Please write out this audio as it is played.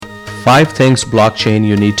5 things blockchain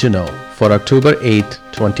you need to know for October 8,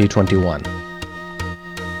 2021.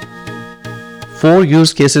 4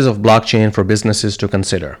 use cases of blockchain for businesses to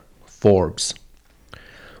consider. Forbes.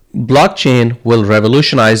 Blockchain will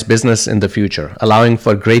revolutionize business in the future, allowing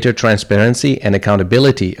for greater transparency and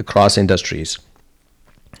accountability across industries.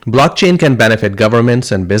 Blockchain can benefit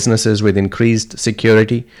governments and businesses with increased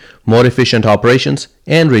security, more efficient operations,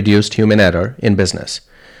 and reduced human error in business.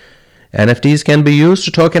 NFTs can be used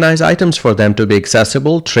to tokenize items for them to be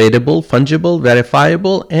accessible, tradable, fungible,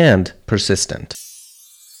 verifiable, and persistent.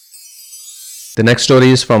 The next story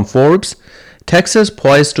is from Forbes. Texas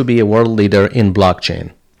poised to be a world leader in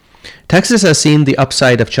blockchain. Texas has seen the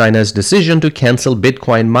upside of China's decision to cancel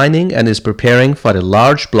Bitcoin mining and is preparing for a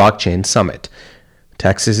large blockchain summit.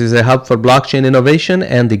 Texas is a hub for blockchain innovation,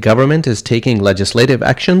 and the government is taking legislative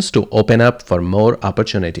actions to open up for more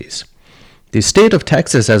opportunities. The state of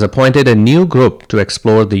Texas has appointed a new group to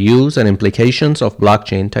explore the use and implications of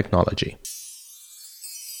blockchain technology.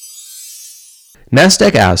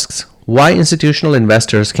 Nasdaq asks why institutional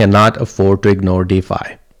investors cannot afford to ignore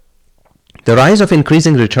DeFi. The rise of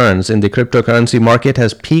increasing returns in the cryptocurrency market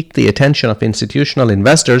has piqued the attention of institutional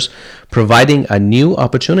investors, providing a new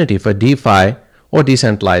opportunity for DeFi or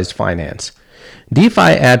decentralized finance. DeFi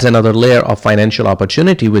adds another layer of financial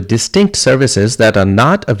opportunity with distinct services that are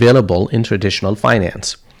not available in traditional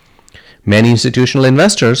finance. Many institutional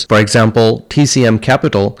investors, for example TCM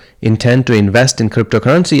Capital, intend to invest in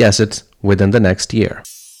cryptocurrency assets within the next year.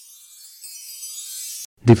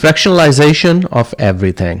 The fractionalization of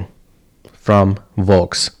everything. From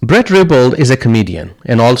Vox. Brett Ribold is a comedian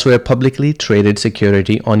and also a publicly traded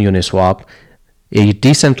security on Uniswap, a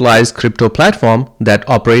decentralized crypto platform that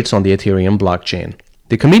operates on the Ethereum blockchain.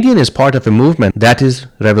 The comedian is part of a movement that is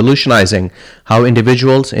revolutionizing how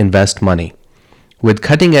individuals invest money. With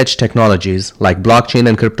cutting-edge technologies like blockchain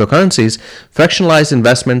and cryptocurrencies, fractionalized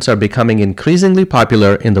investments are becoming increasingly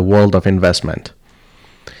popular in the world of investment.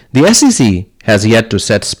 The SEC has yet to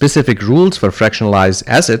set specific rules for fractionalized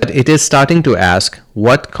assets, but it is starting to ask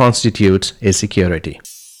what constitutes a security.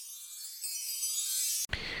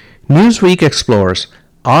 Newsweek explores,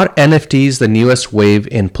 are NFTs the newest wave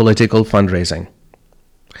in political fundraising?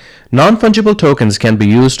 Non-fungible tokens can be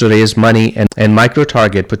used to raise money and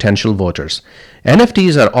micro-target potential voters.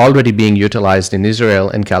 NFTs are already being utilized in Israel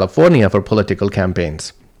and California for political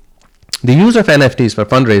campaigns. The use of NFTs for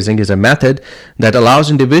fundraising is a method that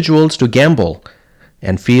allows individuals to gamble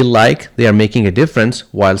and feel like they are making a difference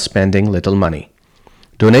while spending little money.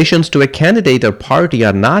 Donations to a candidate or party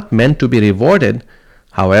are not meant to be rewarded.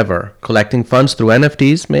 However, collecting funds through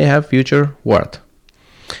NFTs may have future worth.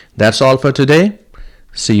 That's all for today.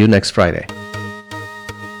 See you next Friday.